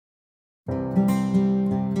Hey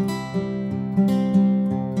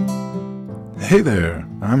there,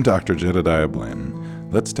 I'm Dr. Jedediah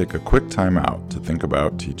Blanton. Let's take a quick time out to think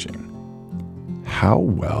about teaching. How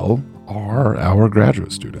well are our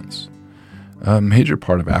graduate students? A major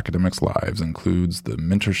part of academics' lives includes the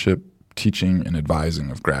mentorship, teaching, and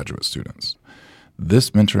advising of graduate students.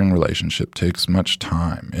 This mentoring relationship takes much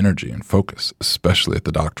time, energy, and focus, especially at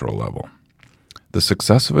the doctoral level. The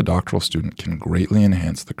success of a doctoral student can greatly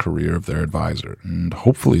enhance the career of their advisor, and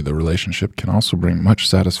hopefully the relationship can also bring much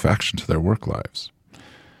satisfaction to their work lives.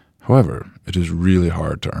 However, it is really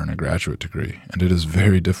hard to earn a graduate degree, and it is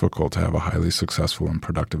very difficult to have a highly successful and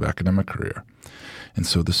productive academic career. And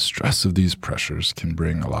so the stress of these pressures can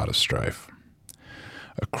bring a lot of strife.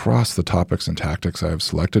 Across the topics and tactics I have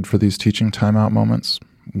selected for these teaching timeout moments,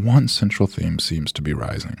 one central theme seems to be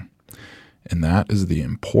rising. And that is the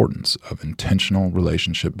importance of intentional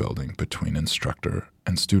relationship building between instructor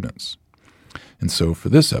and students. And so for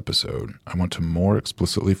this episode, I want to more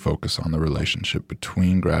explicitly focus on the relationship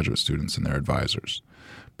between graduate students and their advisors,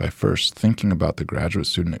 by first thinking about the graduate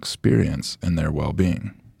student experience and their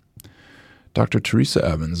well-being. Dr. Teresa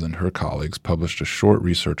Evans and her colleagues published a short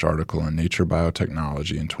research article in Nature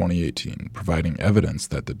Biotechnology in 2018, providing evidence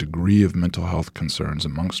that the degree of mental health concerns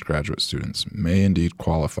amongst graduate students may indeed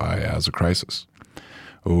qualify as a crisis.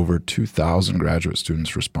 Over 2,000 graduate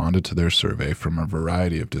students responded to their survey from a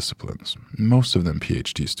variety of disciplines, most of them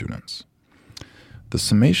PhD students. The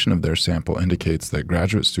summation of their sample indicates that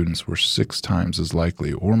graduate students were 6 times as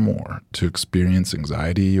likely or more to experience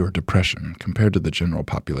anxiety or depression compared to the general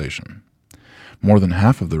population. More than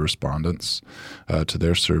half of the respondents to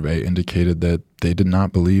their survey indicated that they did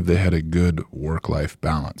not believe they had a good work-life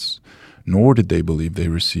balance, nor did they believe they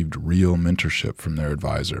received real mentorship from their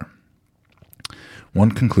advisor. One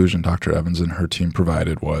conclusion Dr. Evans and her team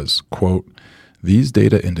provided was, quote, "These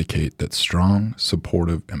data indicate that strong,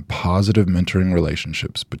 supportive, and positive mentoring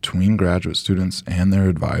relationships between graduate students and their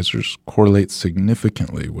advisors correlate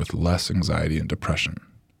significantly with less anxiety and depression,"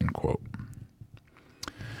 end quote.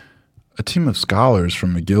 A team of scholars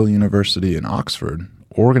from McGill University in Oxford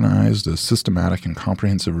organized a systematic and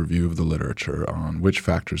comprehensive review of the literature on which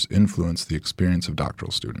factors influence the experience of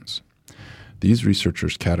doctoral students. These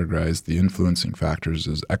researchers categorized the influencing factors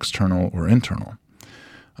as external or internal.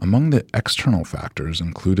 Among the external factors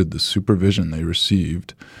included the supervision they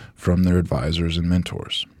received from their advisors and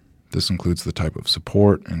mentors. This includes the type of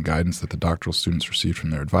support and guidance that the doctoral students received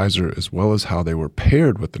from their advisor, as well as how they were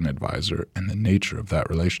paired with an advisor and the nature of that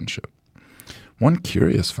relationship. One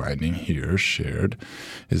curious finding here shared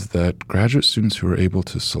is that graduate students who are able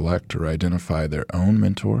to select or identify their own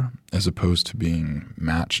mentor, as opposed to being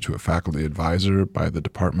matched to a faculty advisor by the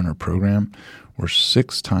department or program, were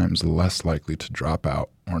 6 times less likely to drop out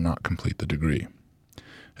or not complete the degree.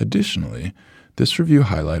 Additionally, this review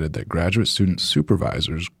highlighted that graduate student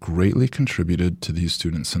supervisors greatly contributed to these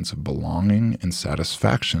students' sense of belonging and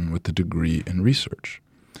satisfaction with the degree and research.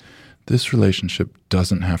 This relationship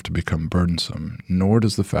doesn't have to become burdensome, nor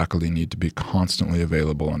does the faculty need to be constantly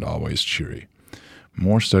available and always cheery.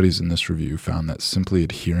 More studies in this review found that simply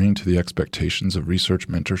adhering to the expectations of research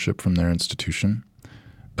mentorship from their institution,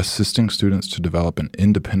 assisting students to develop an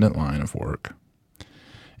independent line of work,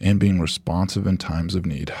 and being responsive in times of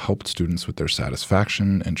need helped students with their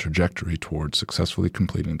satisfaction and trajectory towards successfully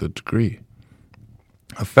completing the degree.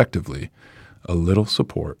 Effectively, a little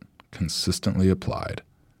support, consistently applied,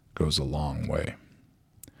 goes a long way.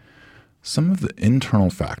 Some of the internal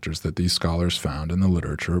factors that these scholars found in the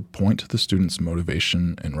literature point to the student's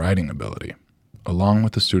motivation and writing ability, along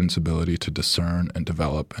with the student's ability to discern and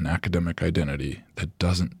develop an academic identity that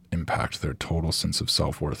doesn't impact their total sense of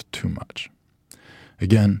self-worth too much.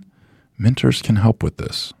 Again, mentors can help with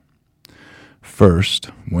this.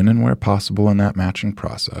 First, when and where possible in that matching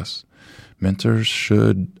process, mentors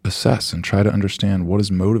should assess and try to understand what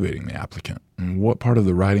is motivating the applicant and what part of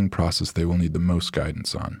the writing process they will need the most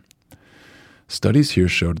guidance on. Studies here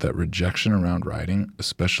showed that rejection around writing,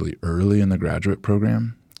 especially early in the graduate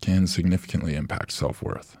program, can significantly impact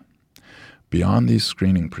self-worth. Beyond these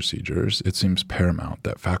screening procedures, it seems paramount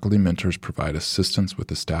that faculty mentors provide assistance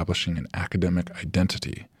with establishing an academic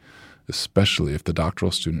identity, especially if the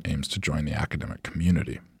doctoral student aims to join the academic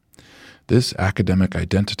community. This academic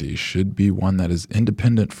identity should be one that is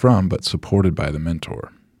independent from but supported by the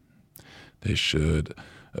mentor. They should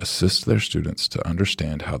assist their students to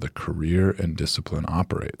understand how the career and discipline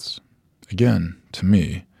operates. Again, to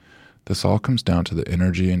me, this all comes down to the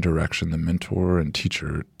energy and direction the mentor and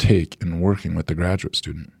teacher take in working with the graduate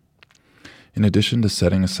student. In addition to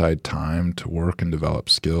setting aside time to work and develop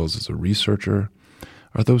skills as a researcher,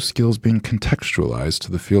 Are those skills being contextualized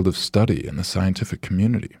to the field of study and the scientific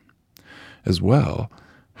community? As well,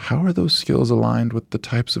 how are those skills aligned with the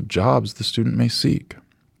types of jobs the student may seek?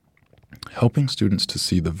 Helping students to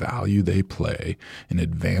see the value they play in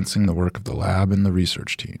advancing the work of the lab and the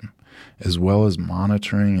research team, as well as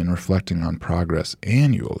monitoring and reflecting on progress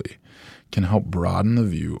annually, can help broaden the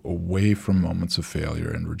view away from moments of failure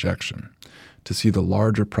and rejection, to see the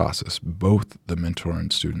larger process both the mentor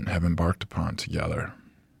and student have embarked upon together.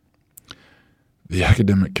 The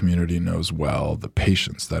academic community knows well the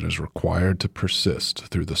patience that is required to persist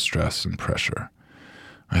through the stress and pressure.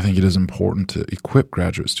 I think it is important to equip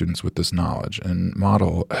graduate students with this knowledge and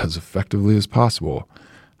model as effectively as possible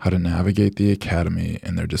how to navigate the academy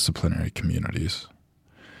and their disciplinary communities.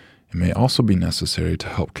 It may also be necessary to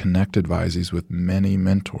help connect advisees with many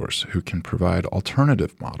mentors who can provide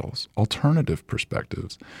alternative models, alternative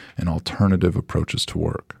perspectives, and alternative approaches to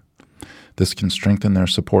work. This can strengthen their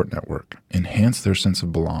support network, enhance their sense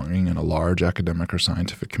of belonging in a large academic or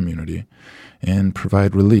scientific community, and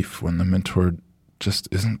provide relief when the mentor just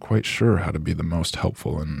isn't quite sure how to be the most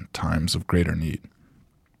helpful in times of greater need.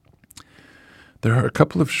 There are a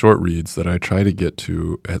couple of short reads that I try to get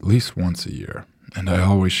to at least once a year, and I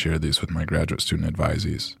always share these with my graduate student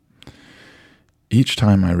advisees. Each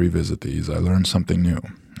time I revisit these, I learn something new.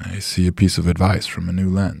 I see a piece of advice from a new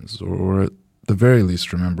lens, or at the very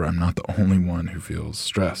least remember I'm not the only one who feels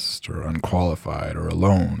stressed or unqualified or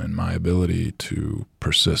alone in my ability to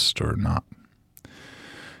persist or not.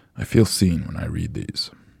 I feel seen when I read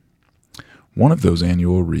these. One of those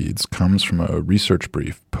annual reads comes from a research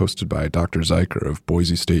brief posted by Dr. Zeiker of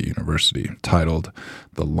Boise State University titled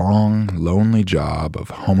 "The Long, Lonely Job of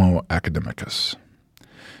Homo Academicus."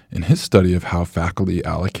 In his study of how faculty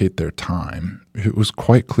allocate their time, it was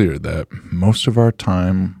quite clear that most of our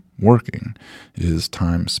time working is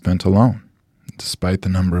time spent alone, despite the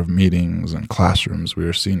number of meetings and classrooms we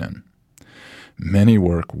are seen in. Many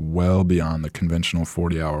work well beyond the conventional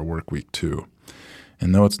 40-hour work week, too.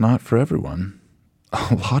 And though it's not for everyone,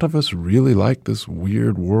 a lot of us really like this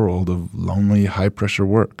weird world of lonely, high-pressure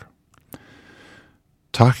work.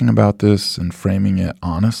 Talking about this and framing it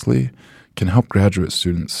honestly can help graduate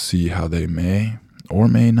students see how they may or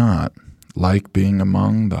may not like being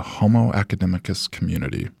among the Homo Academicus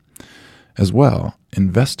community. As well,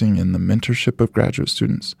 investing in the mentorship of graduate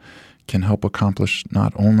students can help accomplish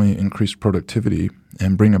not only increased productivity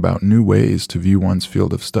and bring about new ways to view one's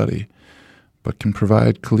field of study, but can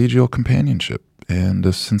provide collegial companionship and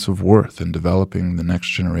a sense of worth in developing the next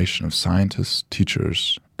generation of scientists,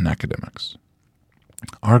 teachers, and academics.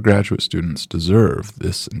 Our graduate students deserve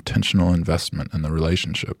this intentional investment in the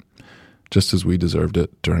relationship, just as we deserved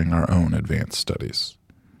it during our own advanced studies.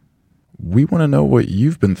 We want to know what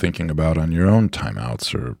you've been thinking about on your own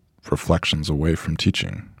timeouts or reflections away from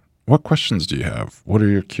teaching. What questions do you have? What are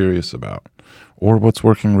you curious about? Or what's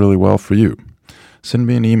working really well for you? Send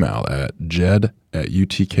me an email at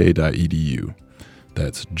jed@utk.edu.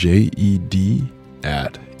 That's jed@utk.edu.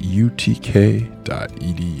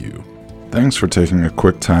 Thanks for taking a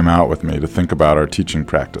quick time out with me to think about our teaching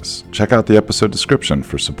practice. Check out the episode description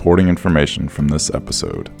for supporting information from this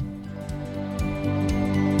episode.